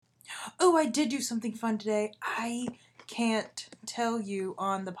Oh, I did do something fun today. I can't tell you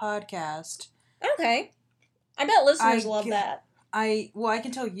on the podcast. Okay. I bet listeners love that. I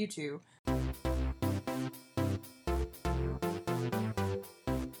can tell you two.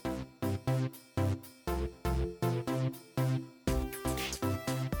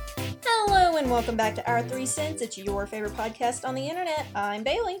 Hello and welcome back to Our 3 Cents. It's your favorite podcast on the internet. I'm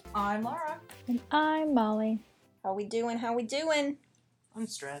Bailey. I'm Laura. And I'm Molly. How we doing? I'm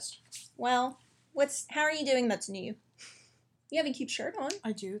stressed. Well, how are you doing that's new? You have a cute shirt on.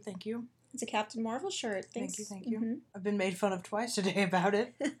 I do, thank you. It's a Captain Marvel shirt. Thank you. Mm-hmm. I've been made fun of twice today about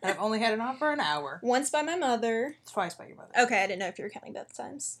it. I've only had it on for an hour. Once by my mother. Twice by your mother. Okay, I didn't know if you were counting both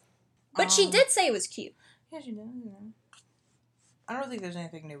times. But she did say it was cute. Yeah, she did. I don't think there's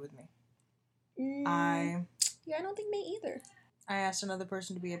anything new with me. Yeah, I don't think me either. I asked another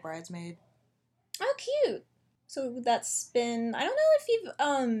person to be a bridesmaid. Oh, cute. So that's been... I don't know if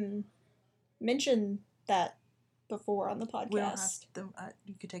you've mentioned that before on the podcast. We don't have to,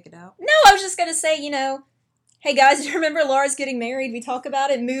 you could take it out. No, I was just going to say, hey guys, do you remember Laura's getting married? We talk about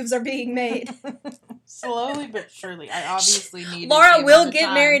it, moves are being made. Slowly but surely. I obviously need Laura will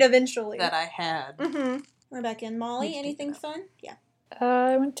get married eventually. That I had. Mm-hmm. We're back in. Molly, anything fun? Yeah.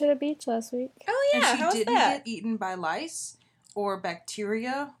 I went to the beach last week. Oh yeah, how was that? And she didn't get eaten by lice or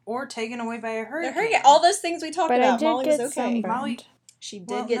bacteria or taken away by a hurricane. All those things we talked about. Molly was okay. Molly, she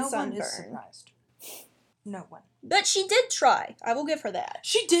did get sunburned. No one is surprised. No one. But she did try. I will give her that.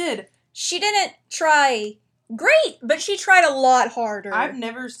 She did. She didn't try great, but she tried a lot harder. I've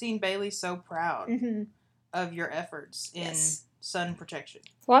never seen Bailey so proud of your efforts in sun protection.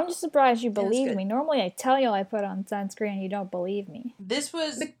 Well, I'm just surprised you believe me. Normally I tell you I put on sunscreen and you don't believe me. This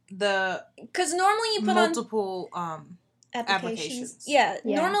was because normally you put multiple applications. Yeah,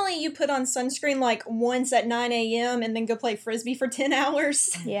 normally you put on sunscreen like once at 9 a.m. and then go play Frisbee for 10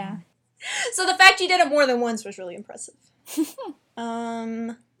 hours. Yeah. So the fact you did it more than once was really impressive.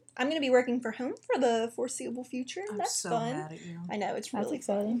 I'm going to be working from home for the foreseeable future. That's so fun. Mad at you. I know, it's really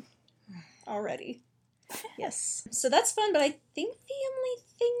exciting. Fun. Already. Yes. So that's fun, but I think the only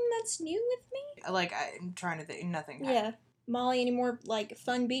thing that's new with me... Like, I'm trying to think, nothing. Yeah. Molly, any more,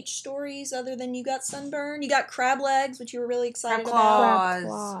 fun beach stories other than you got sunburned? You got crab legs, which you were really excited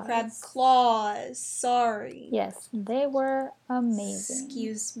about. Crab claws. Sorry. Yes, they were amazing.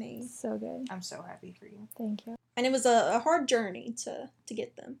 Excuse me. So good. I'm so happy for you. Thank you. And it was a hard journey to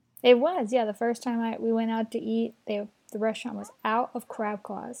get them. It was, yeah. The first time we went out to eat, the restaurant was out of crab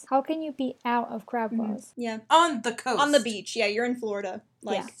claws. How can you be out of crab claws? Yeah. On the coast. On the beach. Yeah, you're in Florida.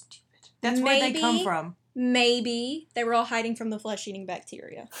 That's where they come from. Maybe they were all hiding from the flesh-eating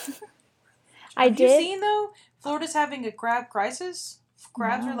bacteria. Have you seen, though, Florida's having a crab crisis?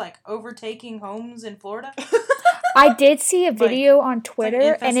 Crabs are, overtaking homes in Florida. I did see a video on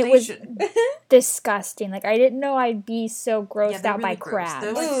Twitter, and it was disgusting. I didn't know I'd be so grossed out by crabs.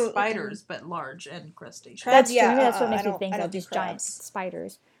 They're like spiders, but large and crustaceous. That's what makes me think of these giant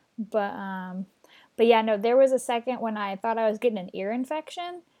spiders. But yeah, no, there was a second when I thought I was getting an ear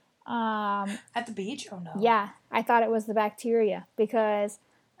infection. At the beach? Oh, no. Yeah, I thought it was the bacteria because...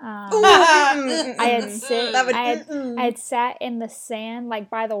 I had sat in the sand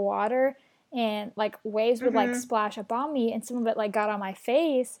by the water, and waves would splash up on me, and some of it got on my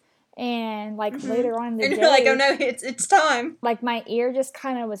face, and later on in the day, and you're like, oh no, it's time. My ear just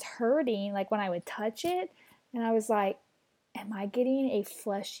kind of was hurting when I would touch it, and I was like, am I getting a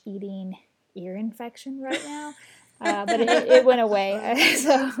flesh eating ear infection right now? But it went away.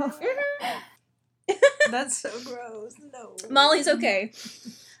 So that's so gross. No, Molly's okay.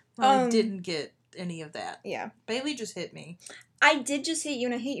 I didn't get any of that. Yeah. Bailey just hit me. I did just hit you,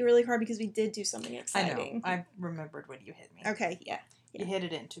 and I hit you really hard because we did do something exciting. I know. I remembered when you hit me. Okay, yeah. You hit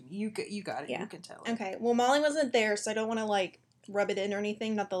it into me. You got it. Yeah. You can tell it. Okay. Well, Molly wasn't there, so I don't want to, rub it in or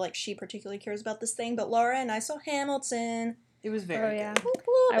anything. Not that, she particularly cares about this thing, but Laura and I saw Hamilton. It was very good.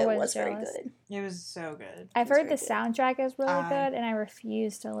 It was very good. It was so good. I've heard the soundtrack is really good, and I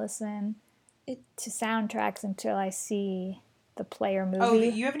refuse to listen to soundtracks until I see the player movie. Oh,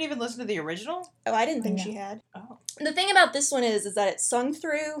 you haven't even listened to the original? Oh, I didn't think she had. Oh. The thing about this one is that it's sung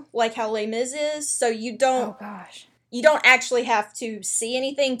through, like how Les Mis is, so you don't... Oh, gosh. You don't actually have to see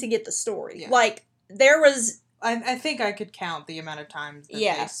anything to get the story. Yeah. There was... I think I could count the amount of times that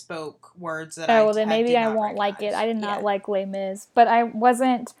they spoke words that well, then maybe I won't like it. I did not like Les Mis, but I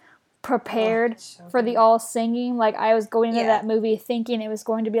wasn't prepared for the all singing. I was going into that movie thinking it was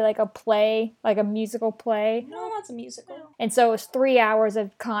going to be a play, a musical play. No, it's a musical. And so it was 3 hours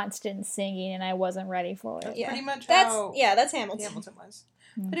of constant singing, and I wasn't ready for it. That's pretty much that's Hamilton. Hamilton was.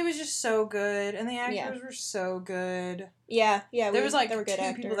 But it was just so good, and the actors were so good. Yeah. There was like there were good 2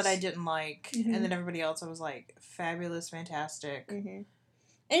 actors. people that I didn't like, and then everybody else I was like, fabulous, fantastic. And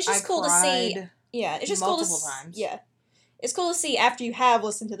it's just cool to see. Yeah, it's just multiple times. Yeah, it's cool to see after you have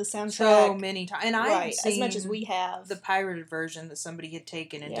listened to the soundtrack so many times, and right, as much as we have the pirated version that somebody had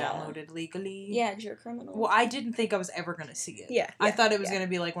taken and downloaded legally. Yeah, because you're a criminal. Well, I didn't think I was ever going to see it. Yeah, I thought it was going to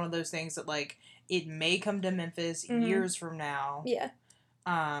be like one of those things that like it may come to Memphis years from now. Yeah.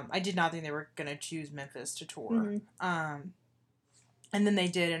 I did not think they were going to choose Memphis to tour. And then they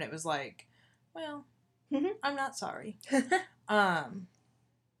did, and it was like, well, I'm not sorry.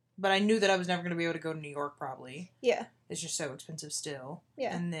 But I knew that I was never going to be able to go to New York, probably. Yeah. It's just so expensive still.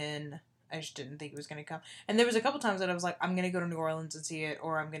 Yeah. And then I just didn't think it was going to come. And there was a couple times that I was like, I'm going to go to New Orleans and see it,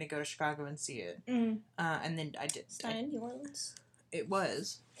 or I'm going to go to Chicago and see it. And then I didn't. It's not in New Orleans? It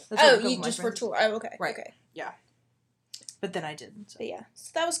was. That's you just for tour. Oh, okay. Right. Okay. Yeah. But then I didn't. So. But yeah.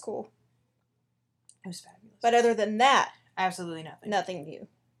 So that was cool. It was fabulous. But other than that. Absolutely nothing. Nothing new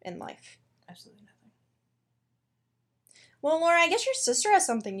in life. Absolutely nothing. Well, Laura, I guess your sister has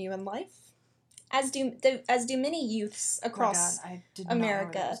something new in life. As do many youths across I did America.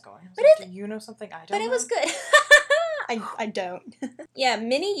 Not know where that was going. Do you know something I don't But know? it was good. I don't. Yeah,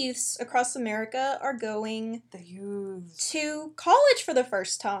 many youths across America are going to college for the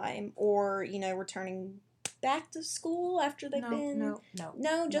first time, or returning back to school after they've been.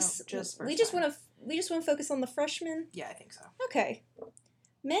 No, just we just want to focus on the freshmen. Yeah, I think so. Okay,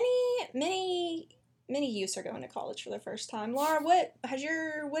 many youths are going to college for the first time. Laura, what has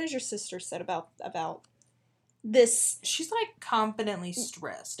your sister said about this? She's like confidently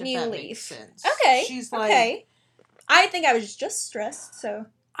stressed. If that makes sense. Okay. She's like. Okay. I think I was just stressed. So.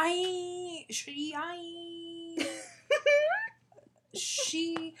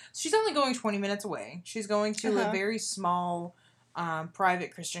 She's only going 20 minutes away. She's going to a very small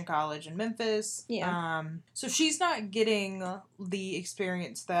private Christian college in Memphis. Yeah. So she's not getting the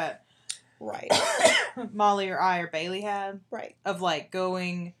experience that right Molly or I or Bailey had. Right. Of like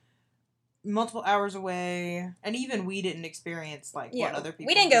going multiple hours away, and even we didn't experience like what other people.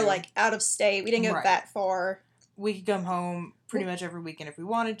 We didn't go like out of state. We didn't go that far. We could come home pretty much every weekend if we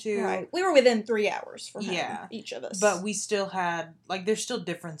wanted to. Right. We were within 3 hours from home, each of us. But we still had, like, there's still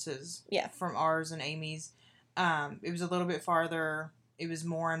differences from ours and Amy's. It was a little bit farther. It was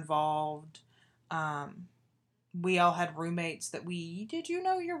more involved. We all had roommates that did you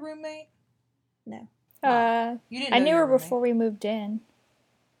know your roommate? No. You didn't know I knew her before we moved in.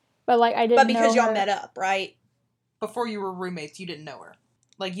 But, like, I didn't know But because y'all met up, right? Before you were roommates, you didn't know her.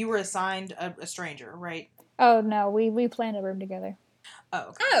 Like, you were assigned a stranger, right? Oh, no. We planned a room together. Oh,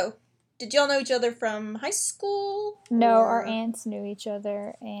 okay. Oh. Did y'all know each other from high school? No, our aunts knew each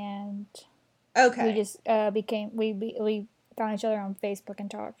other, and we just we found each other on Facebook and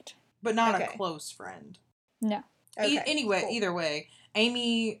talked. But not a close friend. No. Okay. Anyway, either way,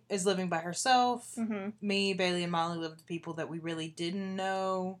 Amy is living by herself. Mm-hmm. Me, Bailey, and Molly lived with people that we really didn't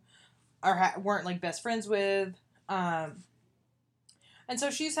know or weren't like best friends with. And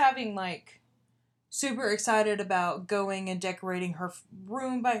so she's having like super excited about going and decorating her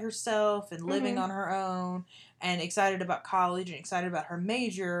room by herself and living on her own, and excited about college and excited about her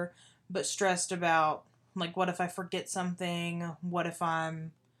major, but stressed about like, what if I forget something? What if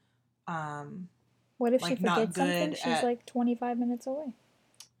I'm what if like, she forgets something? She's like 25 minutes away.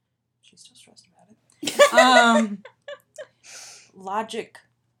 She's still stressed about it. Logic.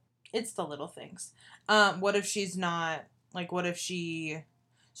 It's the little things. What if she's not, like, what if she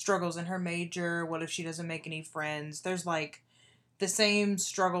struggles in her major? What if she doesn't make any friends? There's, like, the same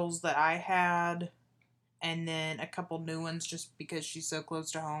struggles that I had, and then a couple new ones just because she's so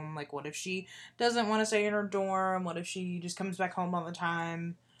close to home. Like, what if she doesn't want to stay in her dorm? What if she just comes back home all the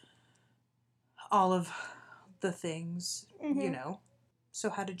time? All of the things, you know. So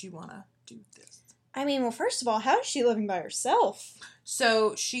how did you want to do this? I mean, well, first of all, how is she living by herself?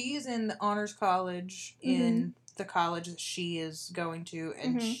 So she's in the honors college in the college that she is going to,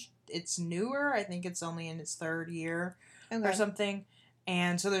 and it's newer. I think it's only in its 3rd year or something.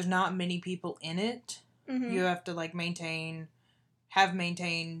 And so there's not many people in it. You have to like have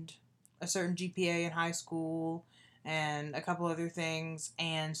maintained a certain GPA in high school and a couple other things.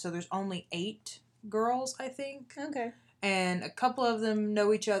 And so there's only 8 girls, I think. Okay. And a couple of them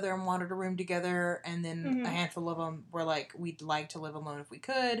know each other and wanted a room together, and then a handful of them were like, we'd like to live alone if we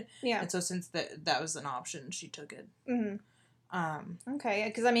could. Yeah. And so since that was an option, she took it. Okay,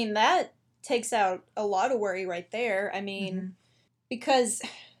 because I mean, that takes out a lot of worry right there. I mean, because,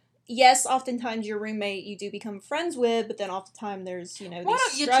 yes, oftentimes your roommate you do become friends with, but then oftentimes there's, these struggles. Why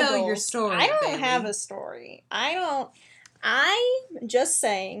don't you tell your story, I don't Bailey? have a story. I don't I'm just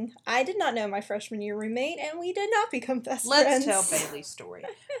saying, I did not know my freshman year roommate, and we did not become best Let's friends. tell Bailey's story.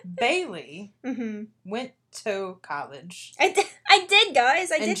 Bailey went to college. I did,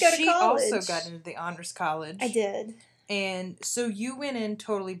 guys. I did go to college. And she also got into the honors college. I did. And so you went in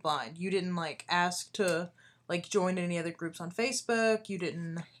totally blind. You didn't, like, ask to, like, join any other groups on Facebook. You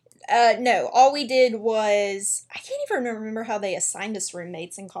didn't... No. All we did was... I can't even remember how they assigned us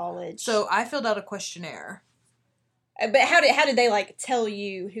roommates in college. So I filled out a questionnaire. But how did they, like, tell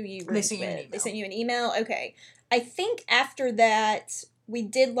you who you roomed They sent you an with? email. They sent you an email? Okay. I think after that, we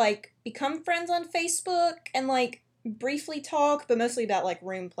did, like, become friends on Facebook and, like, briefly talk, but mostly about, like,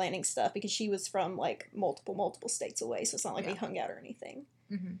 room planning stuff because she was from, like, multiple states away, so it's not like we hung out or anything.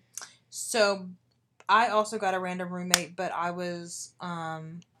 Mm-hmm. So I also got a random roommate, but I was, I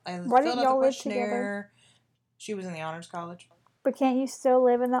Why filled didn't out y'all the live together? questionnaire. She was in the honors college. But can't you still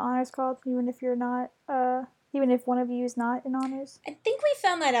live in the honors college even if you're not, even if one of you is not in honors? I think we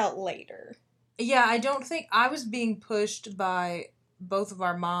found that out later. Yeah, I don't think... I was being pushed by both of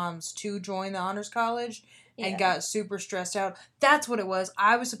our moms to join the honors college and got super stressed out. That's what it was.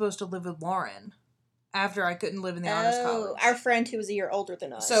 I was supposed to live with Lauren after I couldn't live in the honors college. Our friend who was a year older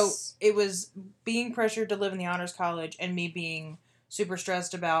than us. So it was being pressured to live in the honors college and me being super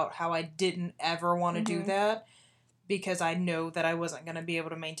stressed about how I didn't ever want to do that because I know that I wasn't going to be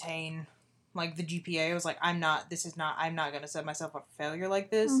able to maintain... like, the GPA. I was like, I'm not going to set myself up for failure like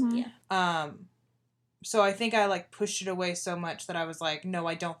this. Yeah. So I think I, like, pushed it away so much that I was like, no,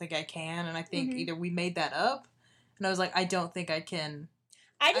 I don't think I can. And I think either we made that up, and I was like, I don't think I can.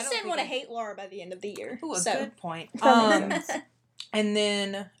 I just didn't want to hate Laura by the end of the year. Ooh, a so. good point. And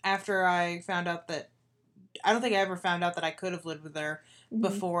then after I found out that, I don't think I ever found out that I could have lived with her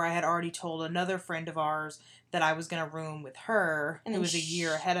before I had already told another friend of ours that I was going to room with her, who was a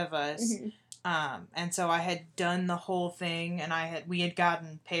year ahead of us. And so I had done the whole thing, and we had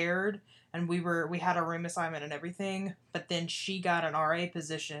gotten paired, and we had a room assignment and everything, but then she got an RA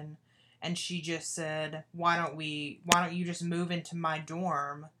position, and she just said, why don't you just move into my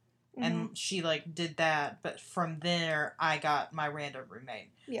dorm? And she, like, did that, but from there, I got my random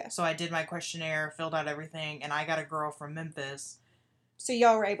roommate. Yeah. So I did my questionnaire, filled out everything, and I got a girl from Memphis. So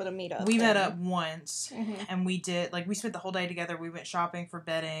y'all were able to meet up. We met up once, and we did, like, we spent the whole day together. We went shopping for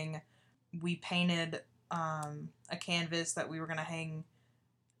bedding. We painted a canvas that we were going to hang,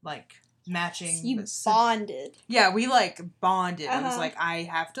 like, matching. You bonded. Yeah, we, like, bonded. It was like, I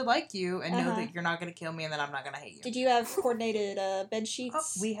have to like you and know that you're not going to kill me and that I'm not going to hate you. Did you have coordinated bed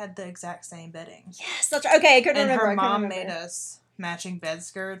sheets? Oh, we had the exact same bedding. Yes, that's right. Okay, I couldn't remember. And her mom made us matching bed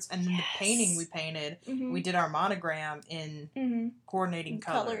skirts, and then the painting we painted, we did our monogram in coordinating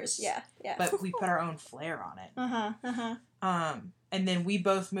colors. Yeah. But we put our own flair on it. And then we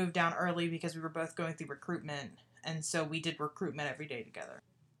both moved down early because we were both going through recruitment, and so we did recruitment every day together.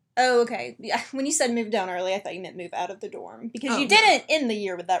 Oh, okay. Yeah. When you said move down early, I thought you meant move out of the dorm. Because you didn't end the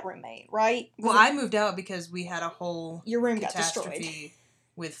year with that roommate, right? I moved out because we had a whole your room catastrophe got destroyed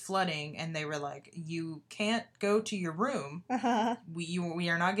with flooding, and they were like, you can't go to your room. We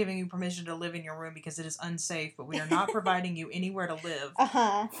are not giving you permission to live in your room because it is unsafe, but we are not providing you anywhere to live.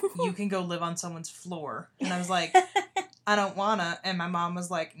 You can go live on someone's floor. And I was like, I don't wanna. And my mom was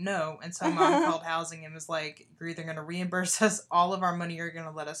like, no. And so mom called housing and was like, you're either going to reimburse us all of our money or you're going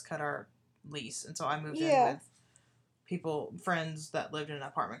to let us cut our lease. And so I moved in with friends that lived in an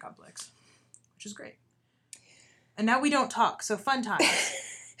apartment complex, which is great. And now we don't talk, so fun times.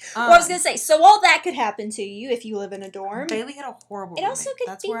 Well, I was going to say, so all that could happen to you if you live in a dorm. Bailey had a horrible roommate. Also could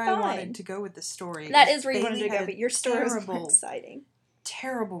That's be where fine. I wanted to go with the story. That is where you wanted to go, but your story was more exciting.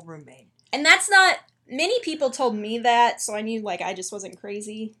 Terrible roommate. And that's not... Many people told me that, so I knew, like, I just wasn't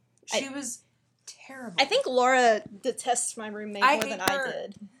crazy. She was terrible. I think Laura detests my roommate more than I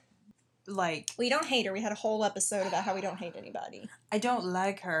did. Like... We don't hate her. We had a whole episode about how we don't hate anybody. I don't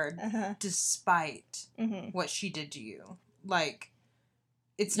like her despite what she did to you. Like,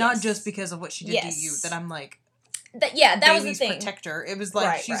 it's not just because of what she did to you that I'm like... that was the thing. Protector. It was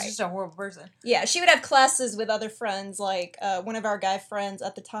like, she's just a horrible person. Yeah, she would have classes with other friends, like, one of our guy friends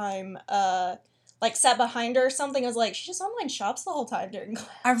at the time, like, sat behind her or something. I was like, she just online shops the whole time during class.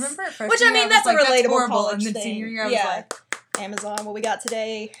 I remember at first. Which, I mean, that's a relatable college and then thing. senior year, I was like... Amazon, what we got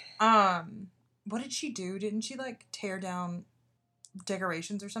today. What did she do? Didn't she, like, tear down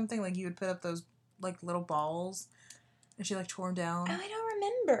decorations or something? Like, you would put up those, like, little balls, and she, like, tore them down. Oh, I don't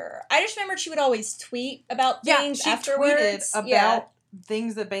remember. I just remembered she would always tweet about things afterwards. Tweeted about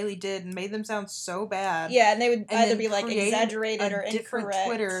things that Bailey did and made them sound so bad. Yeah, and they would either be, like, exaggerated or different incorrect.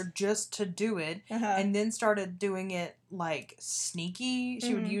 Twitter just to do it, and then started doing it, like, sneaky.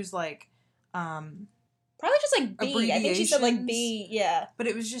 She would use, like, Probably just like B. I think she said like B, yeah. But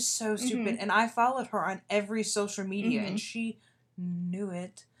it was just so stupid. And I followed her on every social media, and she knew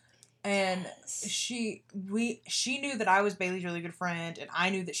it. And she knew that I was Bailey's really good friend, and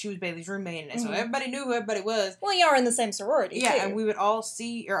I knew that she was Bailey's roommate, and so everybody knew who everybody was. Well, y'all are in the same sorority, too. And we would all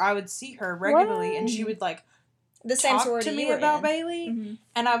I would see her regularly, and she would, like, the same talk sorority to me about Bailey,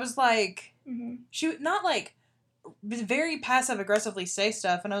 and I was like, she would not, like, very passive-aggressively say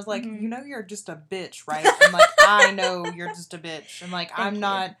stuff, and I was like, you know you're just a bitch, right? And, like, I know you're just a bitch, and, like, I'm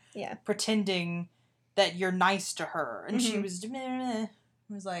not pretending that you're nice to her. And she was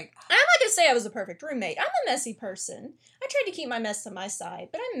like... I'm not going to say I was a perfect roommate. I'm a messy person. I tried to keep my mess to my side,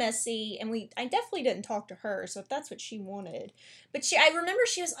 but I'm messy, and I definitely didn't talk to her, so if that's what she wanted. But I remember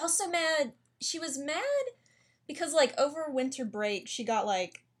she was also mad. She was mad because, like, over winter break, she got,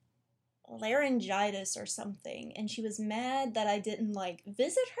 like, laryngitis or something, and she was mad that I didn't, like,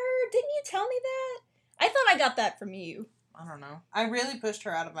 visit her. Didn't you tell me that? I thought I got that from you. I don't know. I really pushed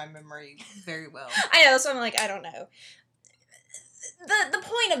her out of my memory very well. I know, so I'm like, I don't know. The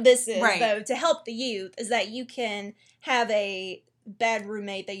point of this is, though, to help the youth, is that you can have a bad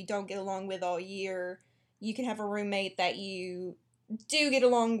roommate that you don't get along with all year. You can have a roommate that you do get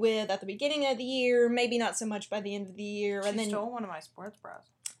along with at the beginning of the year, maybe not so much by the end of the year. She stole one of my sports bras.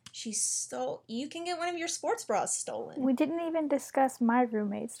 You can get one of your sports bras stolen. We didn't even discuss my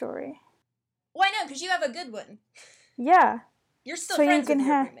roommate story. Why not? Because you have a good one. Yeah. You're still friends with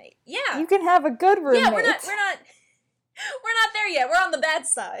your roommate. Yeah. You can have a good roommate. Yeah, we're not there yet. We're on the bad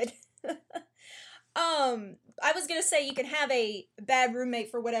side. I was gonna say you can have a bad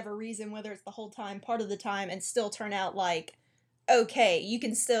roommate for whatever reason, whether it's the whole time, part of the time, and still turn out like okay. You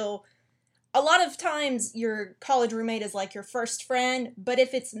can still. A lot of times, your college roommate is like your first friend, but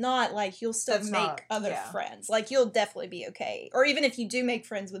if it's not, like you'll still make other friends. Like you'll definitely be okay. Or even if you do make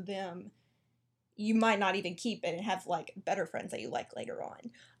friends with them, you might not even keep it and have like better friends that you like later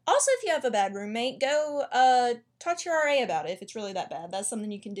on. Also, if you have a bad roommate, go talk to your RA about it if it's really that bad. That's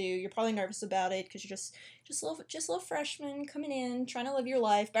something you can do. You're probably nervous about it because you're just a little freshman coming in, trying to live your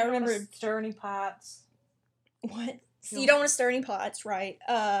life. But I remember stir any pots. What? So you don't want to stir any pots, right?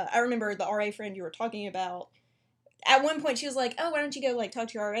 I remember the RA friend you were talking about. At one point, she was like, "Oh, why don't you go like talk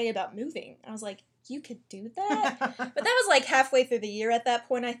to your RA about moving?" I was like, "You could do that," but that was like halfway through the year at that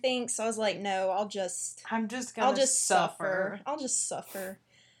point, I think. So I was like, "No, I'll just suffer. I'll just suffer."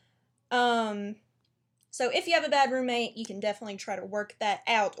 So if you have a bad roommate, you can definitely try to work that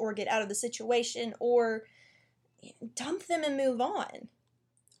out or get out of the situation or dump them and move on.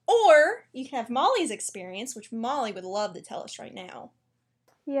 Or you can have Molly's experience, which Molly would love to tell us right now.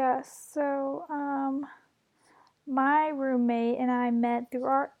 Yeah, so, my roommate and I met through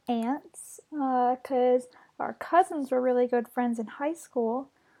our aunts, because our cousins were really good friends in high school,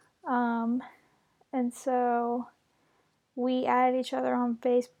 and so we added each other on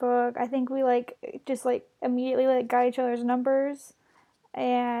Facebook. I think we, just immediately, got each other's numbers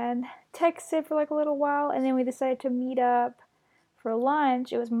and texted for, a little while, and then we decided to meet up for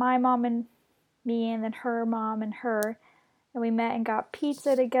lunch. It was my mom and me, and then her mom and her, and we met and got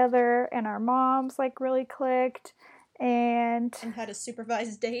pizza together, and our moms, really clicked, and had a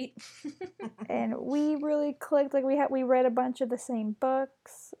supervised date. and we really clicked. We read a bunch of the same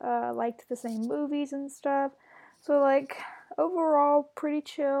books, liked the same movies and stuff. So, overall, pretty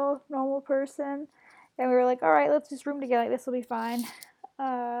chill, normal person. And we were like, all right, let's just room together. This will be fine.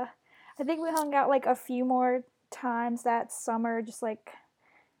 I think we hung out, a few more times that summer, just,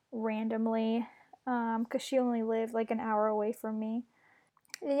 randomly. Because she only lived, an hour away from me.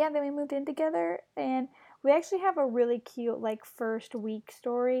 And yeah, then we moved in together. And we actually have a really cute, first week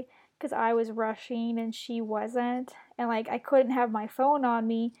story. Because I was rushing and she wasn't. And, I couldn't have my phone on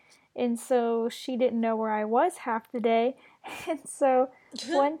me. And so she didn't know where I was half the day. And so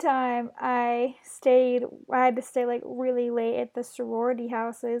one time I had to stay really late at the sorority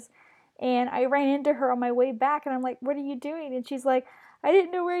houses. And I ran into her on my way back and I'm like, "What are you doing?" And she's like, "I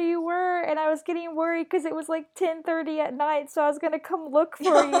didn't know where you were." And I was getting worried because it was 10:30 at night. So I was going to come look for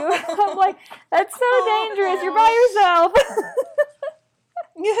you. I'm like, "That's so dangerous. You're by yourself."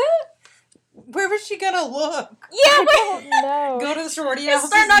 Where was she gonna look? Yeah, I don't know. Go to the sorority house,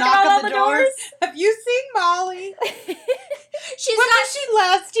 start knocking knock on on the the doors. doors. Have you seen Molly? When was she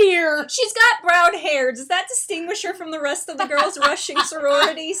last here? She's got brown hair. Does that distinguish her from the rest of the girls rushing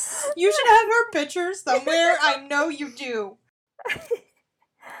sororities? You should have her picture somewhere. I know you do.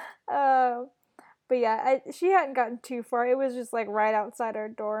 But yeah, she hadn't gotten too far. It was just right outside our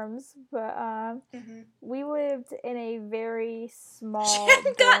dorms. But we lived in a very small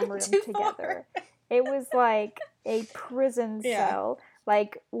dorm room together. It was a prison cell.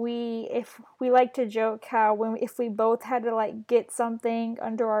 Like, if we like to joke how if we both had to, like, get something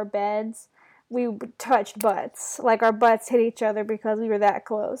under our beds, we touched butts. Like, our butts hit each other because we were that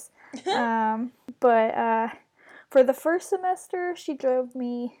close. But for the first semester, she drove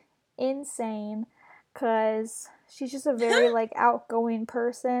me insane because she's just a very, like, outgoing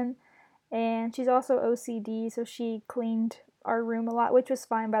person. And she's also OCD, so she cleaned our room a lot, which was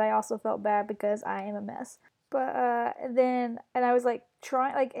fine, but I also felt bad because I am a mess. But and I was like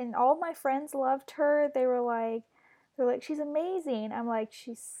trying, like, and all my friends loved her. They're like, she's amazing. I'm like,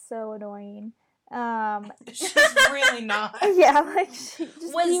 she's so annoying. She's really not. Yeah, like, she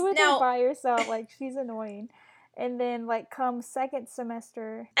just be with her by yourself. Like, she's annoying. And then, like, come second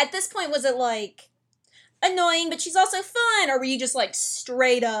semester. At this point, was it like annoying, but she's also fun, or were you just like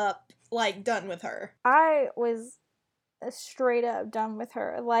straight up like done with her? I was straight up done with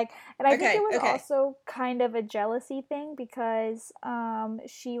her. Like, and I think it was also kind of a jealousy thing because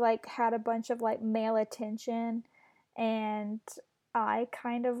she, like, had a bunch of, like, male attention, and I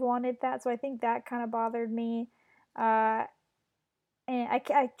kind of wanted that, so I think that kind of bothered me. And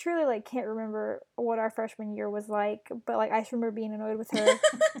I truly, like, can't remember what our freshman year was like, but, like, I just remember being annoyed with her.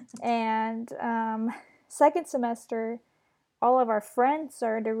 And second semester, all of our friends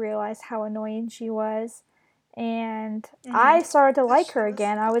started to realize how annoying she was. And I started to like her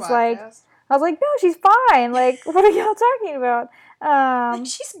again. I was like, no, she's fine. Like, what are y'all talking about?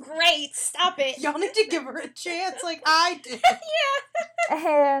 She's great. Stop it. Y'all need to give her a chance, like I did.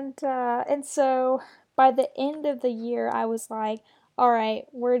 Yeah. And so by the end of the year, I was like, all right,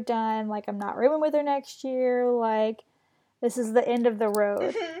 we're done. Like, I'm not rooming with her next year. Like, this is the end of the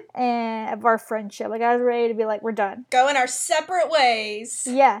road and of our friendship. Like, I was ready to be like, we're done. Going our separate ways.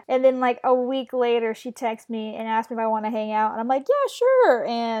 Yeah. And then, like, a week later, she texts me and asked me if I want to hang out. And I'm like, yeah, sure.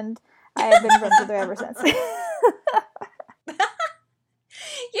 And I have been friends with her ever since.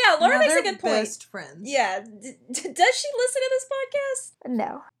 Yeah, Laura makes a good point. Best friends. Yeah. Does she listen to this podcast?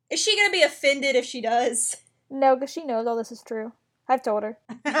 No. Is she going to be offended if she does? No, because she knows all this is true. I've told her.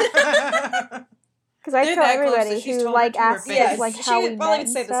 Because I tell everybody who, like, asks us, like, how we met and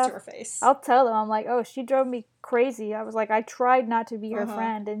say stuff, this to her face. I'll tell them, I'm like, oh, she drove me crazy. I was like, I tried not to be her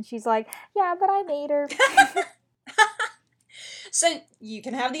friend. And she's like, yeah, but I made her. So you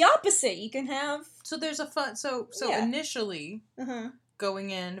can have the opposite. You can have... So there's a fun... So initially,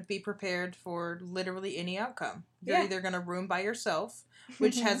 going in, be prepared for literally any outcome. You're either going to room by yourself,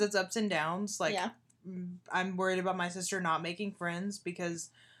 which has its ups and downs. Like, I'm worried about my sister not making friends because...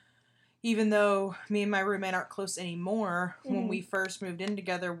 Even though me and my roommate aren't close anymore, when we first moved in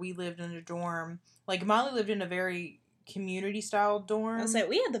together, we lived in a dorm. Like, Molly lived in a very community-style dorm. I was like,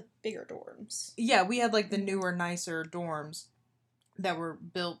 we had the bigger dorms. Yeah, we had, like, the newer, nicer dorms that were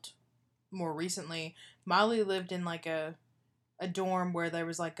built more recently. Molly lived in, like, a dorm where there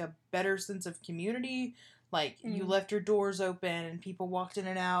was, like, a better sense of community. Like, you left your doors open and people walked in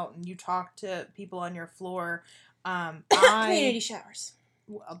and out and you talked to people on your floor. Community showers.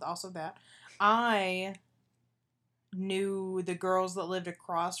 Also that. I knew the girls that lived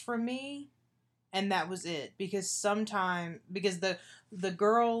across from me, and that was it. Because the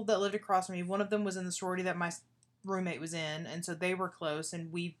girl that lived across from me, one of them was in the sorority that my roommate was in, and so they were close,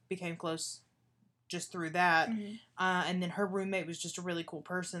 and we became close just through that. And then her roommate was just a really cool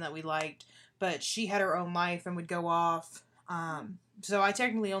person that we liked, but she had her own life and would go off. So I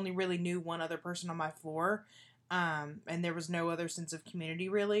technically only really knew one other person on my floor. And there was no other sense of community,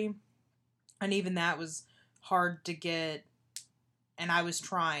 really. And even that was hard to get. And I was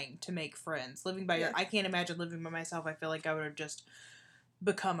trying to make friends. I can't imagine living by myself. I feel like I would have just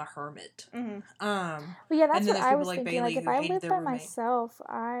become a hermit. But yeah, that's what I was thinking. Bailey, like, if I lived by myself,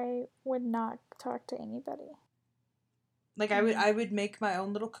 I would not talk to anybody. Like, I would make my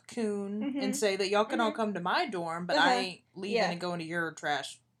own little cocoon and say that y'all can all come to my dorm, but I ain't leaving and going to your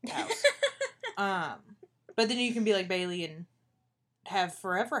trash house. But then you can be like Bailey and have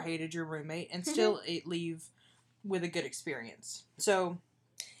forever hated your roommate and still leave with a good experience. So,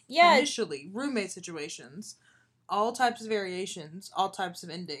 initially, roommate situations, all types of variations, all types of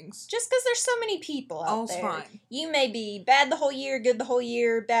endings. Just because there's so many people out there. Fine. You may be bad the whole year, good the whole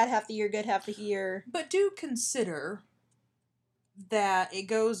year, bad half the year, good half the year. But do consider that it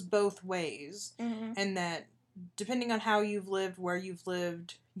goes both ways, and that depending on how you've lived, where you've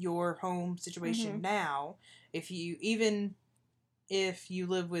lived, your home situation now, if you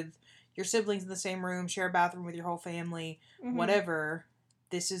live with your siblings in the same room, share a bathroom with your whole family, whatever,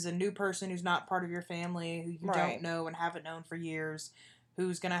 this is a new person who's not part of your family, who you don't know and haven't known for years,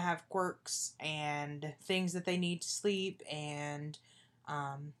 who's going to have quirks and things that they need to sleep and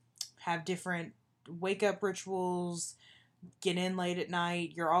have different wake-up rituals, get in late at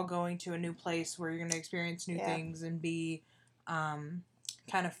night. You're all going to a new place where you're going to experience new things and be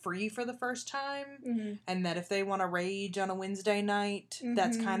kind of free for the first time. Mm-hmm. And that if they want to rage on a Wednesday night,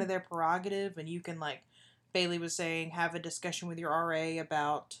 that's kind of their prerogative. And you can, like Bailey was saying, have a discussion with your RA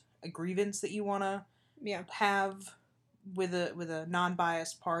about a grievance that you want to have with a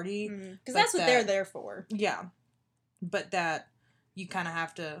non-biased party. Because that's what they're there for. Yeah. But that you kind of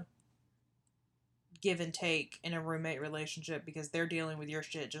have to give and take in a roommate relationship because they're dealing with your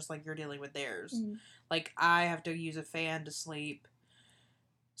shit just like you're dealing with theirs. Like, I have to use a fan to sleep,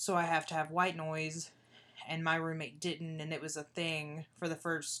 so I have to have white noise, and my roommate didn't, and it was a thing for the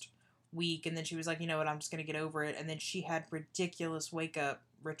first week, and then she was like, you know what, I'm just gonna get over it, and then she had ridiculous wake-up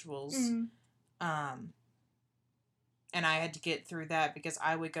rituals, and I had to get through that because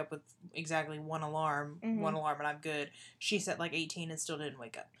I wake up with exactly one alarm, and I'm good. She set like 18 and still didn't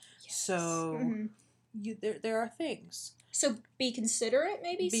wake up. Yes. So there are things. So be considerate,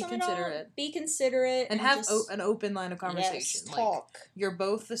 maybe. Be considerate. Be considerate, and have an open line of conversation. Yes, talk. Like, you're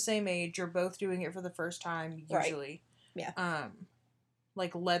both the same age. You're both doing it for the first time. Usually, right. Yeah.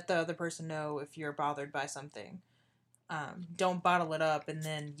 Like, let the other person know if you're bothered by something. Don't bottle it up and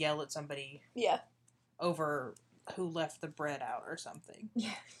then yell at somebody. Yeah. Over who left the bread out or something.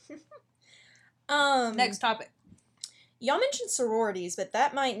 Yeah. Next topic. Y'all mentioned sororities, but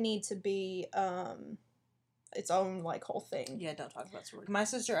that might need to be its own like whole thing. Yeah, don't talk about sororities. My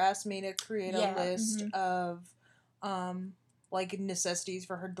sister asked me to create a list of like necessities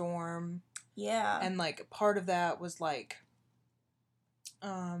for her dorm. Yeah. And like part of that was like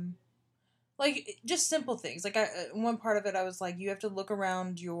just simple things. Like one part of it I was like, you have to look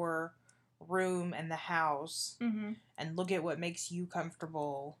around your room and the house and look at what makes you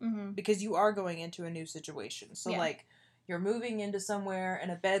comfortable because you are going into a new situation. So like you're moving into somewhere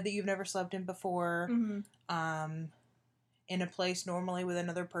in a bed that you've never slept in before, in a place normally with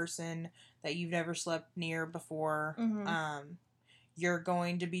another person that you've never slept near before. You're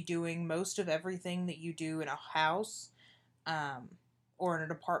going to be doing most of everything that you do in a house or in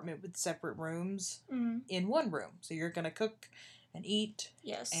an apartment with separate rooms in one room. So you're going to cook and eat,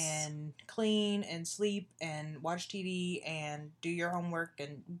 and clean, and sleep, and watch TV, and do your homework,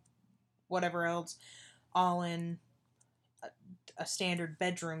 and whatever else, all in a standard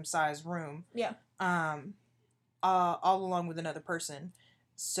bedroom-sized room. Yeah. All along with another person.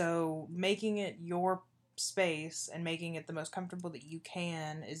 So making it your space and making it the most comfortable that you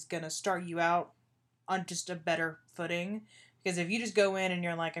can is going to start you out on just a better footing. Because if you just go in and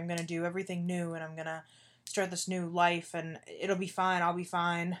you're like, I'm going to do everything new, and I'm going to start this new life and it'll be fine, I'll be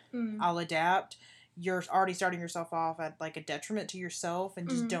fine, I'll adapt, you're already starting yourself off at like a detriment to yourself, and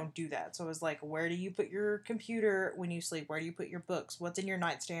just don't do that. So it was like, where do you put your computer when you sleep? Where do you put your books? What's in your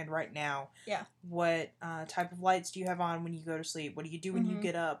nightstand right now? Yeah. What type of lights do you have on when you go to sleep? What do you do when you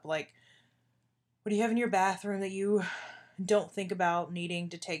get up? Like, what do you have in your bathroom that you don't think about needing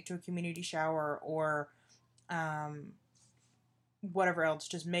to take to a community shower or whatever else?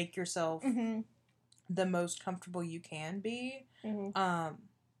 Just make yourself the most comfortable you can be.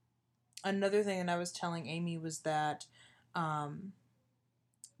 Another thing that I was telling Amy was that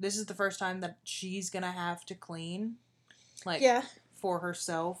this is the first time that she's gonna have to clean, like, for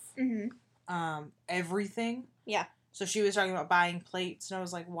herself, everything. Yeah. So she was talking about buying plates, and I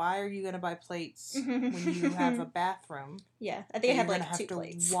was like, why are you gonna buy plates when you have a bathroom? Yeah, I think I have like have 2 to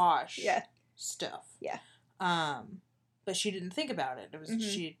plates. Wash stuff. Yeah. But she didn't think about it. It was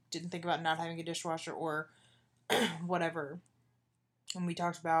she didn't think about not having a dishwasher or whatever. And we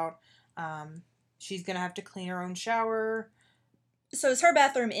talked about she's gonna have to clean her own shower. So is her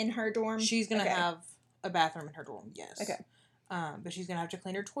bathroom in her dorm? She's gonna have a bathroom in her dorm, yes. Okay. But she's gonna have to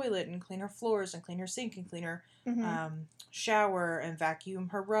clean her toilet and clean her floors and clean her sink and clean her shower and vacuum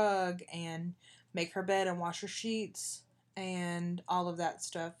her rug and make her bed and wash her sheets and all of that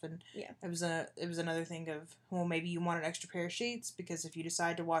stuff. And it was another thing of, well, maybe you want an extra pair of sheets because if you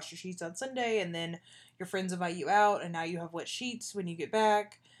decide to wash your sheets on Sunday and then your friends invite you out and now you have wet sheets when you get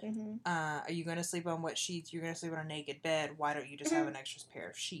back, are you going to sleep on wet sheets? You're going to sleep on a naked bed. Why don't you just have an extra pair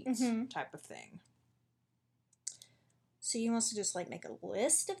of sheets type of thing? So you want to just like make a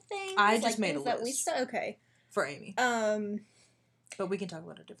list of things? I just made a list. Okay. For Amy. But we can talk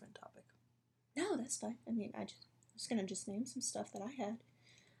about a different topic. No, that's fine. I mean, I was going to just name some stuff that I had.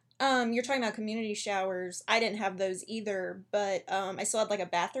 You're talking about community showers. I didn't have those either, but I still had like a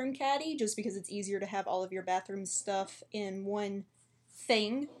bathroom caddy just because it's easier to have all of your bathroom stuff in one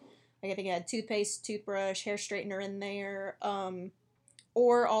thing. Like I think I had toothpaste, toothbrush, hair straightener in there.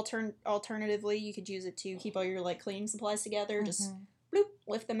 Or alternatively, you could use it to keep all your like cleaning supplies together. Just bloop,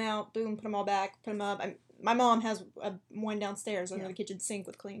 lift them out, boom, put them all back, put them up. my mom has one downstairs under the kitchen sink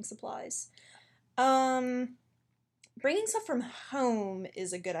with cleaning supplies. Bringing stuff from home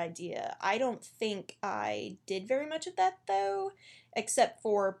is a good idea. I don't think I did very much of that, though, except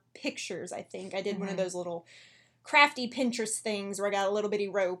for pictures, I think. I did one of those little crafty Pinterest things where I got a little bitty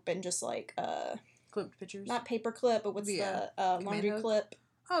rope and just, like, clipped pictures? Not paper clip, but what's the laundry hook? clip?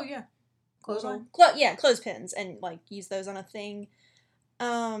 Oh, yeah. Clothesline? Yeah, clothespins, and, like, use those on a thing.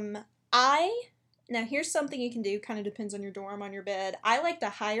 Now, here's something you can do, kind of depends on your dorm, on your bed. I like to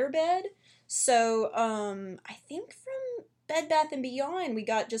hire bed, so, I think from Bed Bath & Beyond, we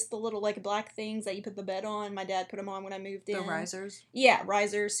got just the little, like, black things that you put the bed on. My dad put them on when I moved in. The risers? Yeah,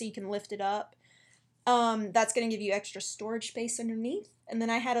 risers, so you can lift it up. That's gonna give you extra storage space underneath. And then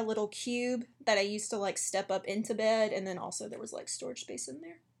I had a little cube that I used to, like, step up into bed, and then also there was, like, storage space in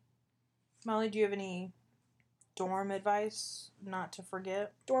there. Molly, do you have any dorm advice not to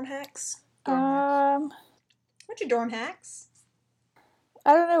forget? Dorm hacks? What's your dorm hacks?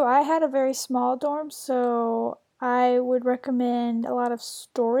 I don't know. I had a very small dorm, so I would recommend a lot of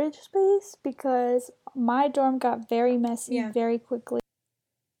storage space because my dorm got very messy very quickly.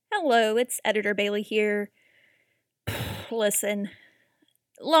 Hello, it's Editor Bailey here. Listen,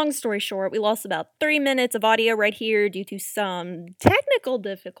 long story short, we lost about 3 minutes of audio right here due to some technical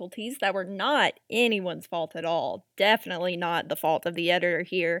difficulties that were not anyone's fault at all. Definitely not the fault of the editor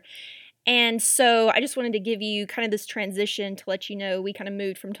here. And so I just wanted to give you kind of this transition to let you know we kind of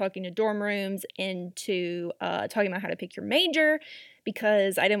moved from talking to dorm rooms into talking about how to pick your major,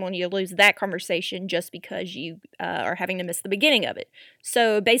 because I didn't want you to lose that conversation just because you are having to miss the beginning of it.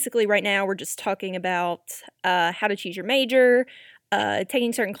 So basically right now we're just talking about how to choose your major,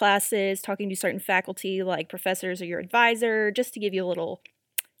 taking certain classes, talking to certain faculty like professors or your advisor, just to give you a little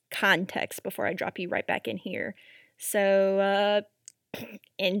context before I drop you right back in here. So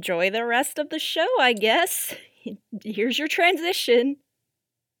enjoy the rest of the show, I guess. Here's your transition.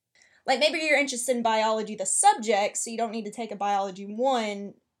 Like, maybe you're interested in biology, the subject, so you don't need to take a biology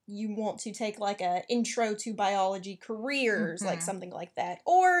 1. You want to take, like, a intro to biology careers, like something like that.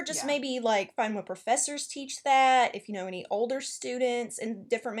 Or just maybe, like, find what professors teach that. If you know any older students in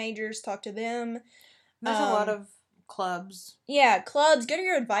different majors, talk to them. There's a lot of clubs. Yeah, clubs. Go to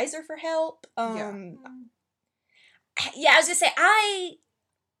your advisor for help. Yeah, I was gonna say,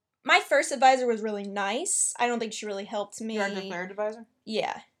 my first advisor was really nice. I don't think she really helped me. Your undeclared advisor?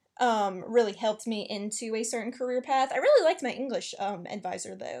 Yeah. Really helped me into a certain career path. I really liked my English,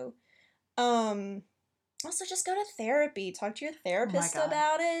 advisor, though. Also, just go to therapy. Talk to your therapist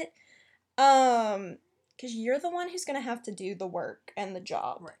about it. Because you're the one who's gonna have to do the work and the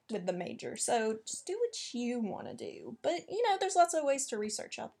job with the major. So, just do what you want to do. But, you know, there's lots of ways to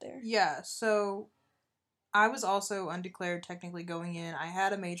research out there. Yeah, so I was also undeclared technically going in. I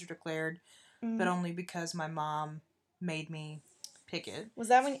had a major declared, but only because my mom made me pick it. Was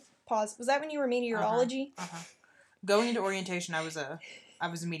that when you were meteorology? Going into orientation, I was a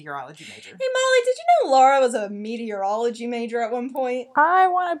meteorology major. Hey Molly, did you know Laura was a meteorology major at one point? I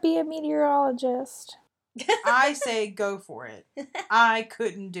want to be a meteorologist. I say go for it. I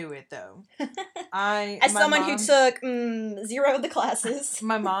couldn't do it though. As someone who took 0 of the classes.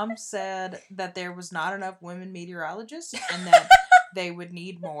 My mom said that there was not enough women meteorologists and that they would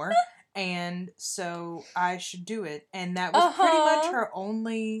need more, and so I should do it. And that was pretty much her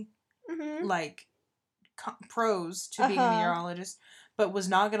only like pros to being a meteorologist, but was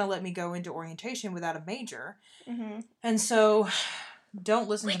not going to let me go into orientation without a major. And so don't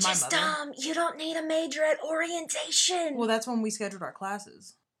listen to my mother. Which is dumb. You don't need a major at orientation. Well, that's when we scheduled our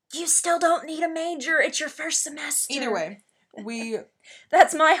classes. You still don't need a major. It's your first semester. Either way,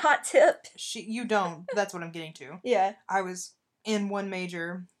 That's my hot tip. You don't. That's what I'm getting to. Yeah. I was in one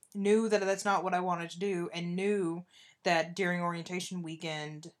major, knew that that's not what I wanted to do, and knew that during orientation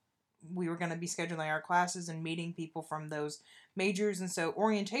weekend, we were going to be scheduling our classes and meeting people from those majors. And so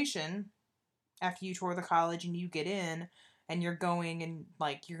orientation, after you tour the college and you get in, and you're going and,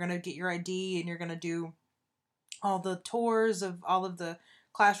 like, you're going to get your ID and you're going to do all the tours of all of the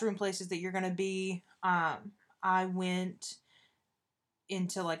classroom places that you're going to be. I went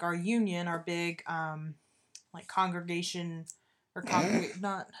into, like, our union, our big, like, congregation, or congregate,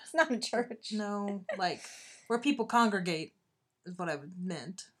 not... It's not a church. No, like, where people congregate is what I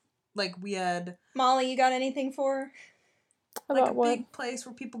meant. Like, we had... Molly, you got anything for her? Like a big place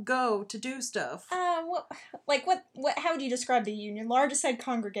where people go to do stuff. What, how would you describe the union? Laura just said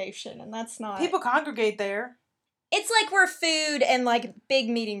congregation, and that's not... People congregate there. It's like where food and, like, big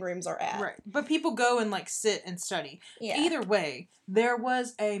meeting rooms are at. Right. But people go and, like, sit and study. Yeah. Either way, there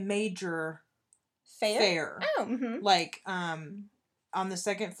was a major fair. Oh, Like, on the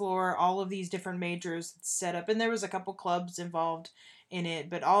second floor, all of these different majors set up, and there was a couple clubs involved in it,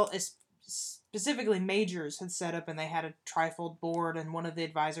 but specifically majors had set up, and they had a trifold board, and one of the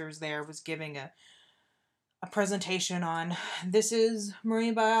advisors there was giving a presentation on, this is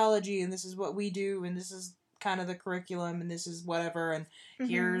marine biology, and this is what we do, and this is kind of the curriculum, and this is whatever, and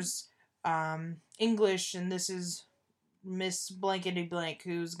here's English, and this is Miss Blankety Blank,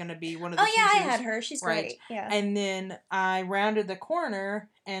 who's going to be one of the teachers. Oh, yeah, I had her. She's great. Yeah. And then I rounded the corner,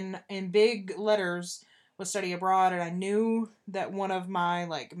 and in big letters was study abroad, and I knew that one of my,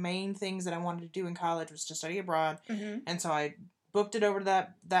 like, main things that I wanted to do in college was to study abroad. And so I booked it over to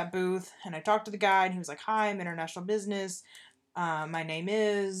that booth, and I talked to the guy, and he was like, hi, I'm international business. My name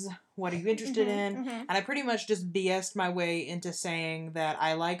is, what are you interested in? And I pretty much just BS'd my way into saying that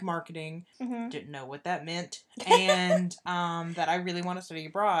I like marketing, didn't know what that meant, and that I really want to study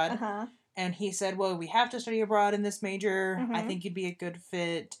abroad. And he said, well, we have to study abroad in this major. I think you'd be a good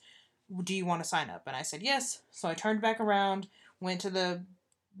fit. Do you want to sign up? And I said yes. So I turned back around, went to the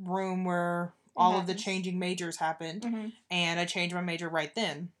room where all of the changing majors happened, and I changed my major right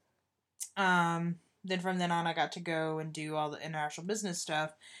then. Then from then on, I got to go and do all the international business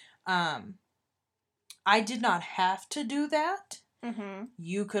stuff. I did not have to do that.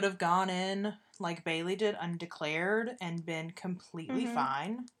 You could have gone in like Bailey did, undeclared, and been completely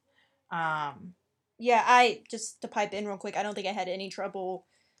fine. Yeah, I just to pipe in real quick, I don't think I had any trouble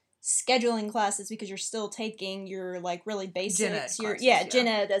scheduling classes because you're still taking your like really basics. Gen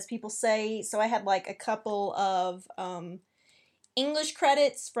Ed, as people say. So I had like a couple of English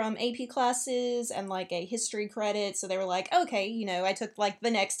credits from AP classes and like a history credit. So they were like, okay, you know, I took like the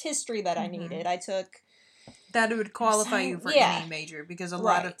next history that I needed. I took that would qualify you for any major, because a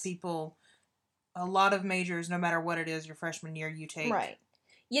lot of people, a lot of majors, no matter what it is, your freshman year you take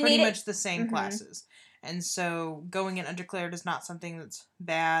pretty much the same classes. And so going in undeclared is not something that's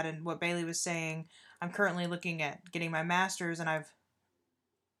bad. And what Bailey was saying, I'm currently looking at getting my master's, and I've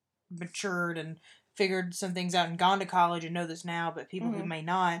matured and figured some things out and gone to college and know this now, but people who may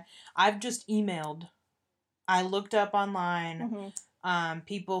not, I've just emailed. I looked up online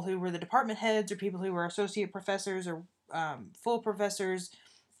people who were the department heads or people who were associate professors or full professors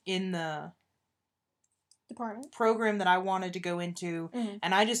in the department program that I wanted to go into,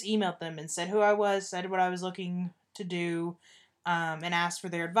 and I just emailed them and said who I was, said what I was looking to do, and asked for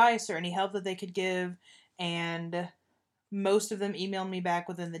their advice or any help that they could give, and most of them emailed me back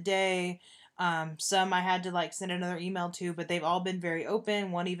within the day. Some I had to like send another email to, but they've all been very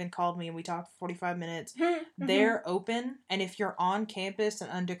open. One even called me and we talked for 45 minutes. They're open, and if you're on campus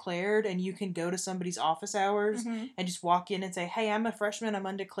and undeclared and you can go to somebody's office hours and just walk in and say, hey, I'm a freshman, I'm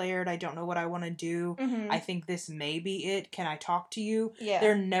undeclared, I don't know what I want to do, I think this may be it, can I talk to you?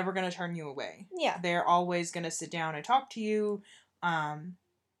 They're never going to turn you away. They're always going to sit down and talk to you.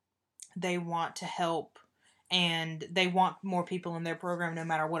 They want to help, and they want more people in their program no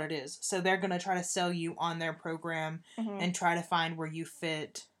matter what it is. So they're going to try to sell you on their program and try to find where you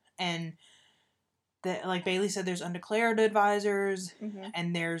fit. And like Bailey said, there's undeclared advisors,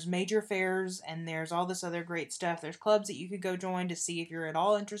 and there's major fairs, and there's all this other great stuff. There's clubs that you could go join to see if you're at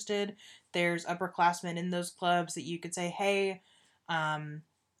all interested. There's upperclassmen in those clubs that you could say, hey,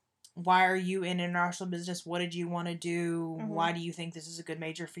 why are you in international business? What did you want to do? Why do you think this is a good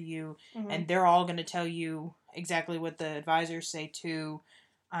major for you? And they're all going to tell you exactly what the advisors say too,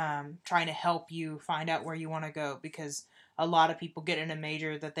 trying to help you find out where you want to go, because a lot of people get in a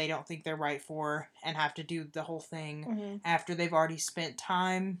major that they don't think they're right for and have to do the whole thing after they've already spent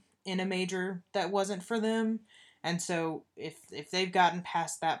time in a major that wasn't for them. And so if they've gotten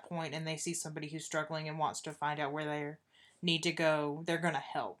past that point and they see somebody who's struggling and wants to find out where they need to go, they're going to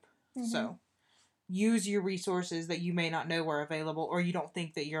help. So use your resources that you may not know are available, or you don't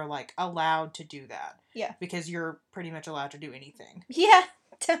think that you're like allowed to do that. Because you're pretty much allowed to do anything.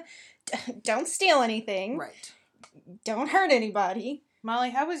 Don't steal anything. Right. Don't hurt anybody. Molly,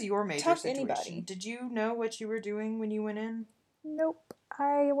 how was your major Talk situation? to anybody. Did you know what you were doing when you went in? Nope.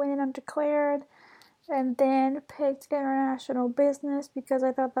 I went in undeclared and then picked international business because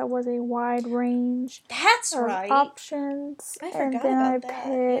I thought that was a wide range That's of right. options. I forgot and then about I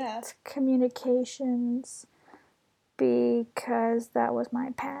that. picked communications because that was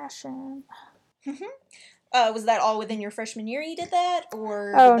my passion. Was that all within your freshman year you did that,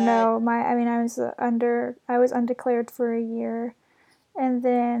 or? No, I was undeclared for a year, and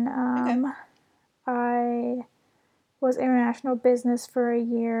then I was international business for a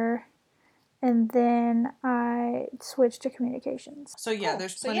year, and then I switched to communications. So yeah,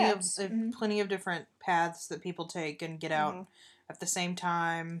 there's plenty of different paths that people take and get out at the same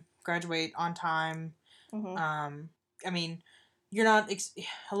time, graduate on time. I mean, you're not,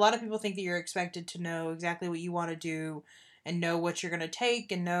 a lot of people think that you're expected to know exactly what you want to do and know what you're going to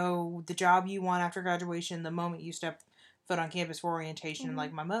take and know the job you want after graduation the moment you step foot on campus for orientation,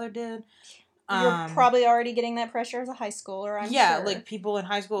 like my mother did. You're probably already getting that pressure as a high schooler, I'm sure. Yeah, like people in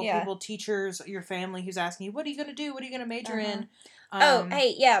high school, people, teachers, your family who's asking you, what are you going to do? What are you going to major in?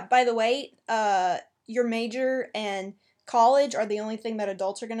 Hey, yeah, by the way, your major and college are the only thing that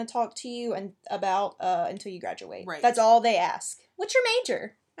adults are going to talk to you about until you graduate. Right. That's all they ask. What's your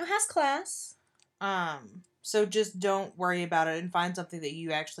major? Oh, how's class? So just don't worry about it and find something that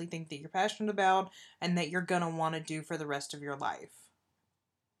you actually think that you're passionate about and that you're going to want to do for the rest of your life.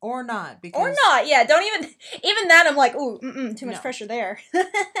 Or not, because... Or not, yeah, don't even that I'm like, ooh, too much pressure there.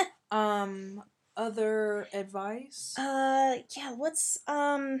 Other advice? Yeah, what's, we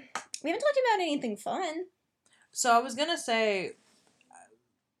haven't talked about anything fun. So I was gonna say,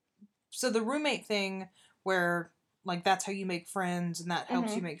 so the roommate thing where, like, that's how you make friends and that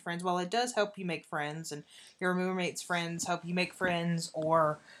helps you make friends. Well, it does help you make friends and your roommate's friends help you make friends,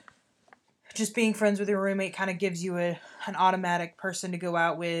 or just being friends with your roommate kind of gives you an automatic person to go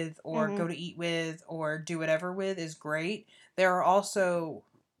out with or go to eat with or do whatever with is great. There are also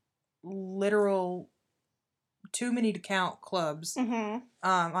literal too many to count clubs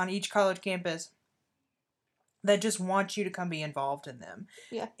on each college campus that just want you to come be involved in them.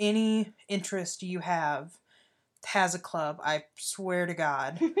 Yeah. Any interest you have has a club, I swear to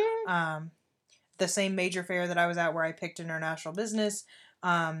God. The same major fair that I was at where I picked international business,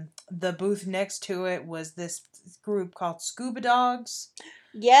 the booth next to it was this group called Scuba Dogs.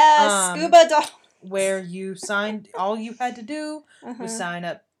 Yes, Scuba Dogs. Where you signed, all you had to do was sign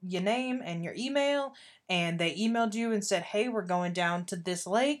up your name and your email, and they emailed you and said, hey, we're going down to this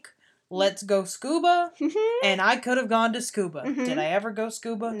lake. Let's go scuba. And I could have gone to scuba. Did I ever go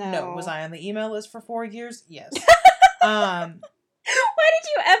scuba? No. Was I on the email list for 4 years? Yes. Why did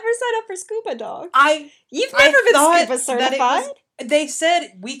you ever sign up for Scuba Dogs? You've never been scuba certified. They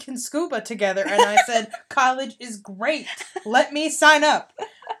said, we can scuba together. And I said, college is great. Let me sign up.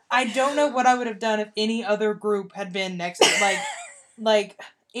 I don't know what I would have done if any other group had been next to, like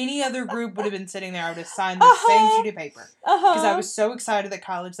any other group would have been sitting there. I would have signed the same sheet of paper. Because I was so excited at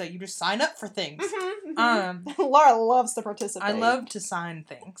college that you just sign up for things. Laura loves to participate. I love to sign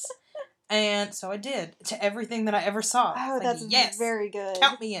things. And so I did, to everything that I ever saw. Oh, that's very good.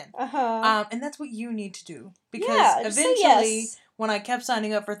 Count me in. And that's what you need to do. Because eventually, when I kept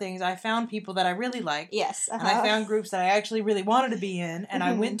signing up for things, I found people that I really liked. Yes. And I found groups that I actually really wanted to be in. And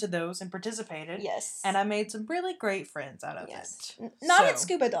I went to those and participated. Yes. And I made some really great friends out of it. Not at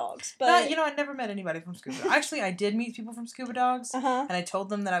Scuba Dogs, but... I never met anybody from Scuba Dogs. Actually, I did meet people from Scuba Dogs. And I told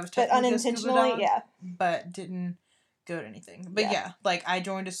them that I was technically a Scuba Dog. But didn't go to anything. But like I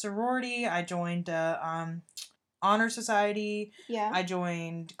joined a sorority, I joined a honor society, I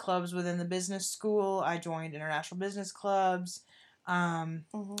joined clubs within the business school, I joined international business clubs.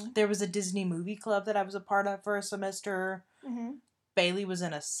 There was a Disney movie club that I was a part of for a semester. Bailey was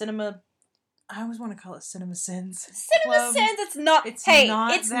in a cinema, I always want to call it Cinema Sins. Cinema Sins, it's not. It's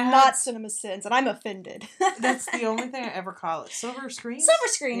not Cinema Sins, and I'm offended. That's the only thing I ever call it. Silver Screeners? Silver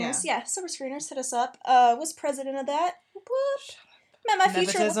Screeners, yeah. Silver Screeners hit us up. Was president of that. Whoop, whoop. Met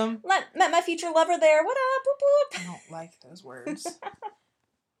my future lover there. What up? Whoop, whoop. I don't like those words.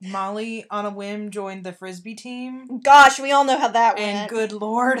 Molly, on a whim, joined the Frisbee team. Gosh, we all know how that went. And good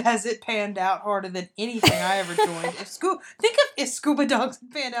Lord, has it panned out harder than anything I ever joined. Think if Scuba Dogs had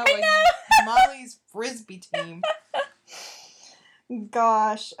panned out like Molly's Frisbee team.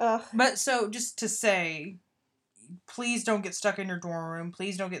 Gosh. But so, just to say, please don't get stuck in your dorm room.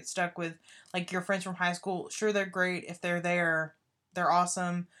 Please don't get stuck with, like, your friends from high school. Sure, they're great. If they're there, they're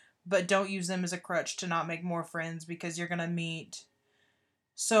awesome. But don't use them as a crutch to not make more friends, because you're going to meet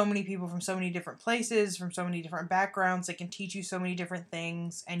so many people from so many different places, from so many different backgrounds. They can teach you so many different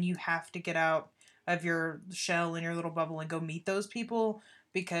things, and you have to get out of your shell and your little bubble and go meet those people,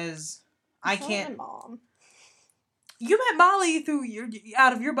 because I can't. My mom. You met Molly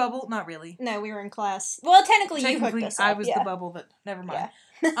out of your bubble? Not really. No, we were in class. Well, technically you hooked us up. I was the bubble that. Never mind.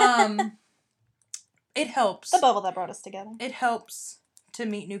 Yeah. It helps. The bubble that brought us together. It helps to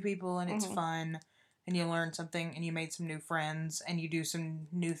meet new people, and it's fun. And you learn something, and you made some new friends, and you do some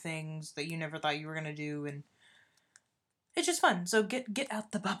new things that you never thought you were going to do, and it's just fun. So get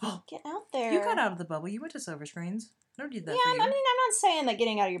out the bubble. Get out there. You got out of the bubble. You went to Silver Screens. I did that for you. I mean, I'm not saying that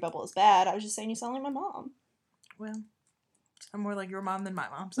getting out of your bubble is bad. I was just saying you sound like my mom. Well, I'm more like your mom than my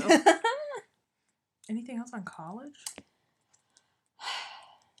mom, so. Anything else on college?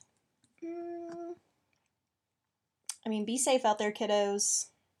 I mean, be safe out there, kiddos.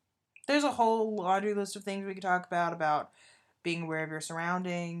 There's a whole laundry list of things we could talk about being aware of your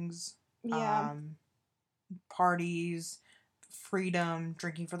surroundings. Yeah. Parties, freedom,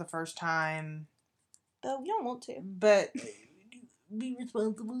 drinking for the first time. But we don't want to. But be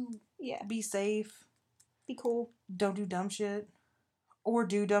responsible. Yeah. Be safe. Be cool. Don't do dumb shit. Or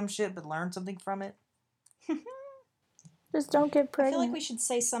do dumb shit, but learn something from it. Just don't get I pregnant. feel like we should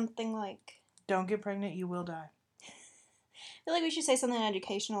say something like... Don't get pregnant, you will die. I feel like we should say something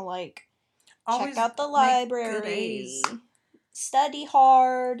educational like... Always check out the make good library. A's. Study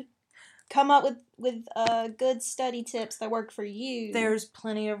hard. Come up with good study tips that work for you. There's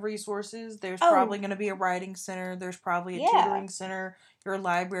plenty of resources. There's probably going to be a writing center. There's probably a tutoring center. Your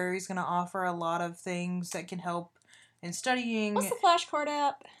library is going to offer a lot of things that can help in studying. What's the flashcard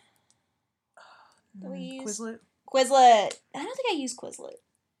app that we use? Quizlet? Quizlet. I don't think I use Quizlet.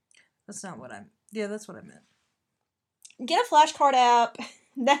 That's not what Yeah, that's what I meant. Get a flashcard app.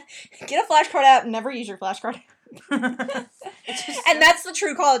 Get a flashcard app. Never use your flashcard app. And that's the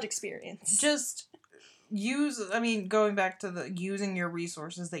true college experience. Just going back to using your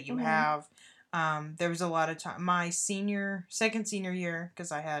resources that you have. There was a lot of time. My second senior year,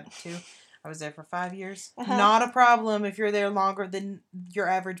 because I had two, I was there for 5 years. Not a problem if you're there longer than your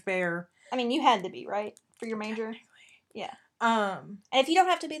average bear. I mean, you had to be, right? For your major? Yeah. And if you don't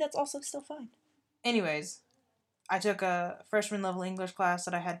have to be, that's also still fine. Anyways, I took a freshman level English class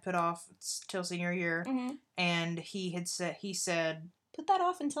that I had put off till senior year, and he said, put that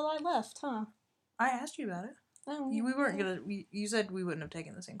off until I left, huh? I asked you about it. Oh, we weren't gonna. You said we wouldn't have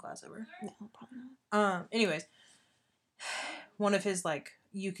taken the same class ever. No, probably not. Anyways, one of his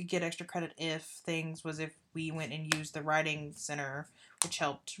you could get extra credit if things was if we went and used the writing center, which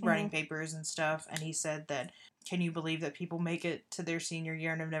helped writing papers and stuff. And he said that, can you believe that people make it to their senior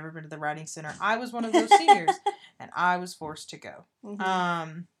year and have never been to the writing center? I was one of those seniors, and I was forced to go.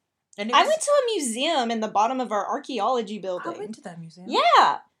 And I went to a museum in the bottom of our archaeology building. I went to that museum.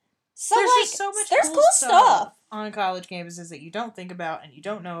 Yeah. So there's just so much cool stuff on college campuses that you don't think about and you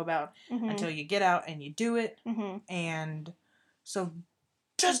don't know about until you get out and you do it. And so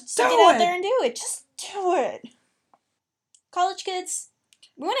just get out there and do it. Just do it. College kids,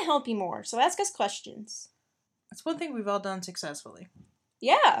 we want to help you more, so ask us questions. That's one thing we've all done successfully.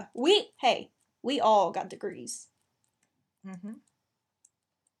 Yeah. We all got degrees.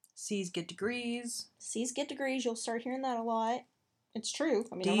 C's get degrees. C's get degrees. You'll start hearing that a lot. It's true.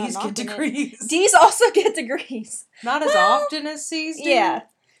 I mean, D's get degrees. D's also get degrees. Not as often as C's do. Yeah.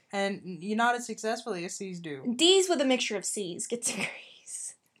 And you're not as successfully as C's do. D's with a mixture of C's get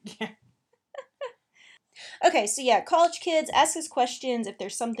degrees. Yeah. Okay, so yeah, college kids, ask us questions if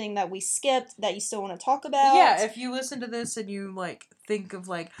there's something that we skipped that you still want to talk about. Yeah, if you listen to this and you think of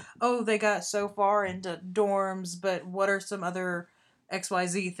oh, they got so far into dorms, but what are some other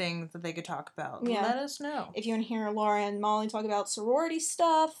XYZ things that they could talk about? Yeah. Let us know. If you want to hear Laura and Molly talk about sorority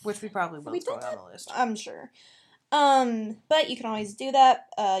stuff. Which we probably will throw on the list. I'm sure. But you can always do that.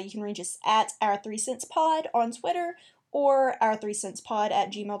 You can reach us at Our 3 Cents Pod on Twitter or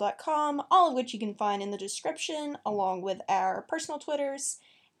our3centspod@gmail.com, all of which you can find in the description along with our personal Twitters.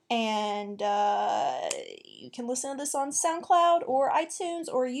 And you can listen to this on SoundCloud or iTunes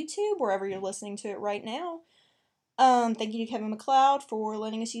or YouTube, wherever you're listening to it right now. Thank you to Kevin MacLeod for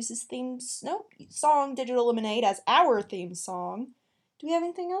letting us use his song Digital Lemonade as our theme song. Do we have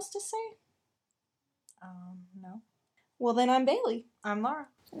anything else to say? No. Well, then I'm Bailey. I'm Laura.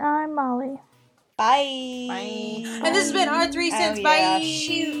 I'm Molly. Bye. Bye. And this has been Our 3 Cents. Bye.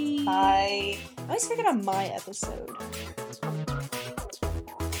 Shoot. Bye. I always forget on my episode.